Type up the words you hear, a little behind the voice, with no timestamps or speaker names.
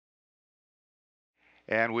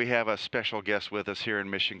And we have a special guest with us here in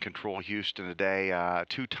Mission Control Houston today,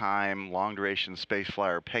 two-time long-duration space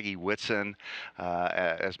flyer Peggy Whitson,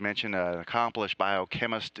 as mentioned, an accomplished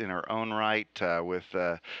biochemist in her own right with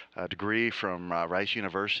a degree from Rice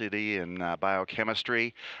University in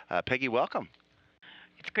biochemistry. Peggy, welcome.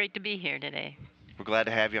 It's great to be here today. We're glad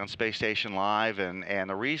to have you on Space Station Live, and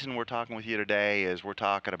the reason we're talking with you today is we're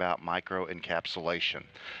talking about microencapsulation.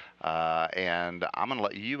 And I'm going to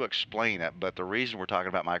let you explain it, but the reason we're talking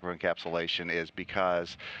about microencapsulation is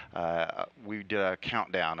because we did a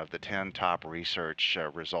countdown of the 10 top research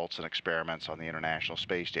results and experiments on the International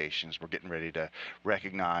Space Stations. We're getting ready to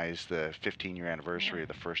recognize the 15-year anniversary of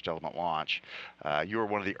the first Element launch. You were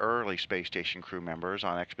one of the early space station crew members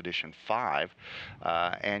on Expedition 5,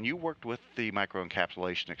 and you worked with the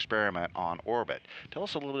microencapsulation experiment on orbit. Tell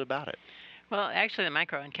us a little bit about it. Well, actually, the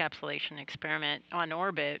microencapsulation experiment on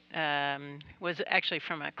orbit was actually,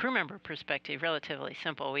 from a crew member perspective, relatively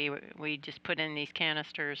simple. We just put in these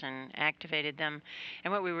canisters and activated them,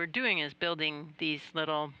 and what we were doing is building these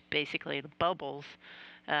little, basically, bubbles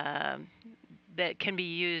that can be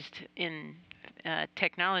used in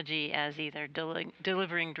technology as either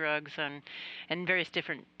delivering drugs and various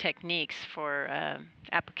different techniques for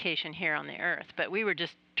application here on the Earth. But we were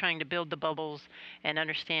just trying to build the bubbles and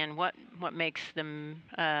understand what makes them,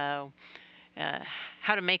 how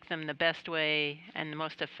to make them the best way and the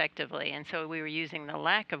most effectively. And so we were using the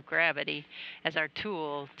lack of gravity as our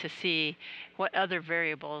tool to see what other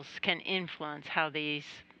variables can influence how these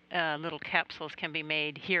little capsules can be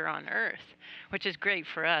made here on Earth, which is great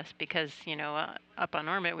for us because up on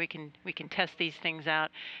orbit we can test these things out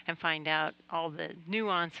and find out all the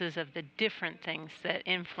nuances of the different things that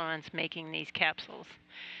influence making these capsules.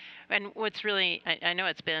 And what's really, I know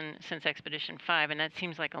it's been since Expedition 5, and that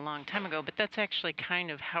seems like a long time ago, but that's actually kind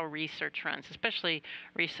of how research runs, especially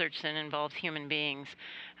research that involves human beings.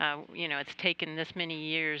 It's taken this many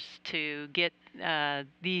years to get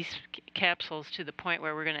these capsules to the point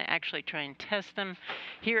where we're going to actually try and test them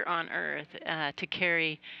here on Earth to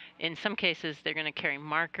carry, in some cases, they're going to carry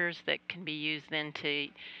markers that can be used then to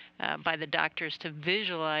by the doctors to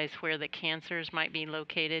visualize where the cancers might be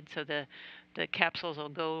located, so the capsules will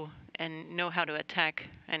go and know how to attack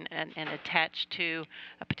and attach to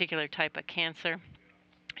a particular type of cancer.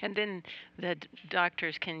 And then the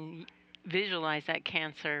doctors can visualize that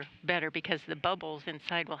cancer better because the bubbles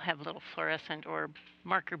inside will have little fluorescent or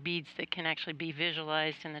marker beads that can actually be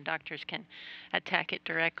visualized, and the doctors can attack it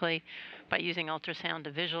directly by using ultrasound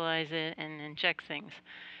to visualize it and inject things.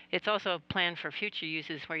 It's also planned for future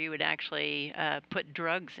uses where you would actually put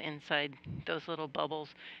drugs inside those little bubbles,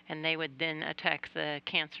 and they would then attack the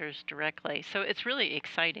cancers directly. So it's really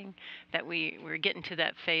exciting that we're getting to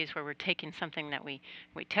that phase where we're taking something that we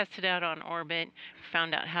tested out on orbit,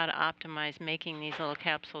 found out how to optimize making these little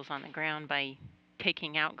capsules on the ground by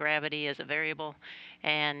taking out gravity as a variable,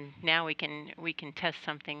 and now we can test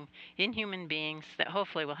something in human beings that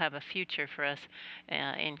hopefully will have a future for us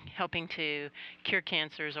in helping to cure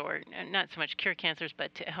cancers, or not so much cure cancers,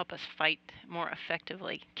 but to help us fight more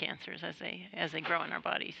effectively cancers as they grow in our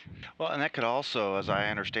bodies. Well, and that could also, as I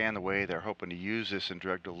understand the way they're hoping to use this in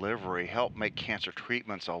drug delivery, help make cancer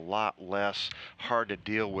treatments a lot less hard to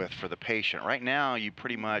deal with for the patient. Right now, you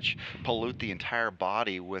pretty much pollute the entire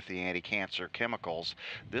body with the anti-cancer chemicals.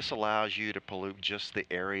 This allows you to pollute just the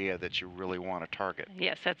area that you really want to target.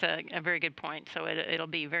 Yes, that's a very good point. So it'll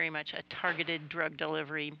be very much a targeted drug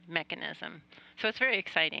delivery mechanism. So it's very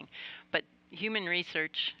exciting. But human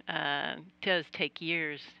research does take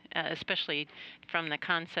years, especially from the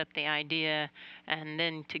concept, the idea, and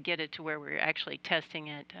then to get it to where we're actually testing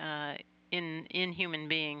it in human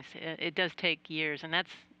beings. It does take years, and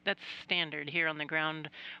that's standard here on the ground.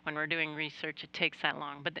 When we're doing research, it takes that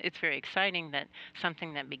long. But it's very exciting that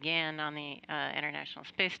something that began on the International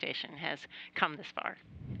Space Station has come this far.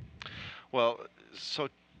 Well, so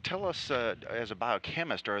tell us, as a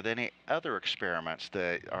biochemist, are there any other experiments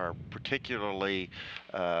that are particularly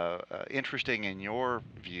interesting in your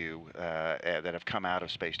view that have come out of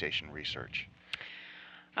space station research?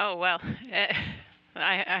 Oh well,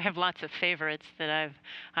 I have lots of favorites that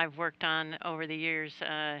I've worked on over the years,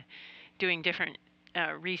 doing different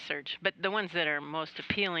research. But the ones that are most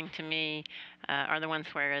appealing to me are the ones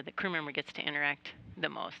where the crew member gets to interact the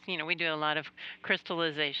most. We do a lot of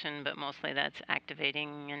crystallization, but mostly that's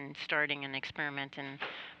activating and starting an experiment, and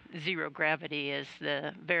zero gravity is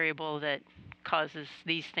the variable that causes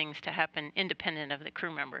these things to happen independent of the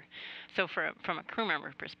crew member. So from a crew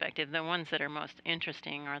member perspective, the ones that are most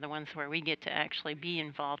interesting are the ones where we get to actually be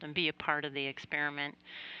involved and be a part of the experiment.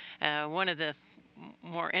 One of the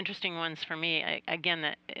more interesting ones for me, again,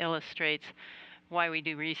 that illustrates why we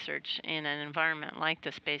do research in an environment like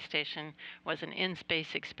the space station was an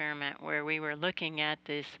in-space experiment where we were looking at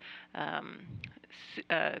this um,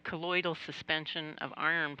 colloidal suspension of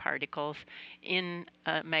iron particles in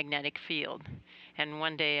a magnetic field. And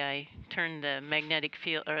one day I turned the magnetic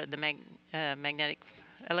field, or the magnetic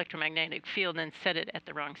electromagnetic field, and set it at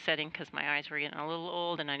the wrong setting because my eyes were getting a little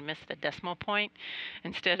old and I missed the decimal point.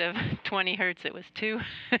 Instead of 20 hertz, it was 2,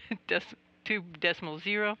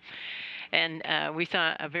 2.0. And we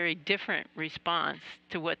saw a very different response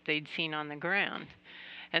to what they'd seen on the ground.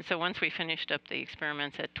 And so once we finished up the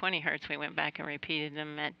experiments at 20 hertz, we went back and repeated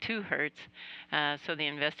them at 2 hertz. So the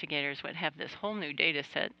investigators would have this whole new data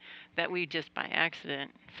set that we just by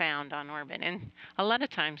accident found on orbit. And a lot of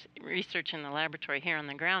times, research in the laboratory here on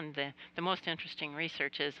the ground, the most interesting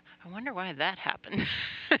research is, I wonder why that happened.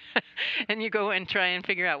 And you go and try and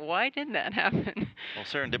figure out, why did that happen? Well,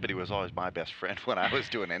 serendipity was always my best friend when I was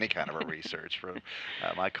doing any kind of a research for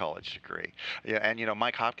my college degree. Yeah, and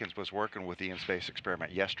Mike Hopkins was working with the in-space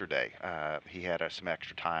experiment yesterday. He had some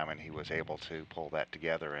extra time, and he was able to pull that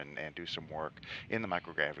together and do some work in the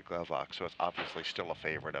microgravity glove box. So it's obviously still a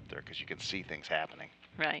favorite up there because you can see things happening.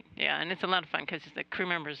 Right, yeah, and it's a lot of fun because the crew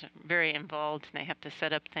members are very involved and they have to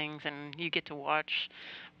set up things and you get to watch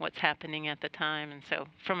what's happening at the time. And so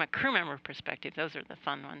from a crew member perspective, those are the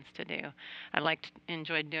fun ones to do.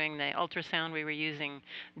 Enjoyed doing the ultrasound. We were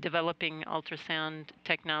developing ultrasound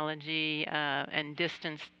technology and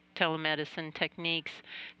distance telemedicine techniques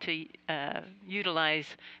to utilize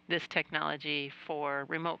this technology for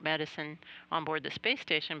remote medicine on board the space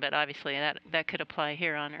station, but obviously that could apply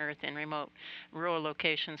here on Earth in remote rural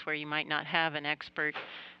locations where you might not have an expert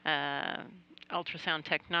ultrasound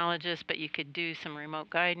technologist, but you could do some remote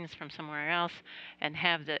guidance from somewhere else and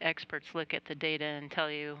have the experts look at the data and tell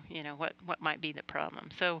you, what might be the problem.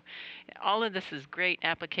 So all of this is great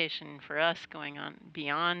application for us going on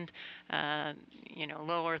beyond,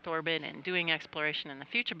 low Earth orbit and doing exploration in the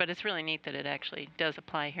future, but it's really neat that it actually does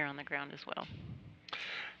apply here on the ground as well.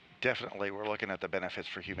 Definitely, we're looking at the benefits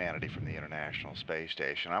for humanity from the International Space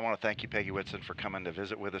Station. I want to thank you, Peggy Whitson, for coming to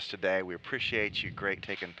visit with us today. We appreciate you great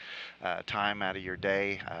taking time out of your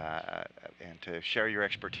day and to share your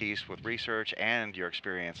expertise with research and your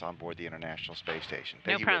experience on board the International Space Station.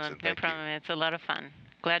 Peggy No problem. Whitson, thank you. It's a lot of fun.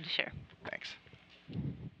 Glad to share.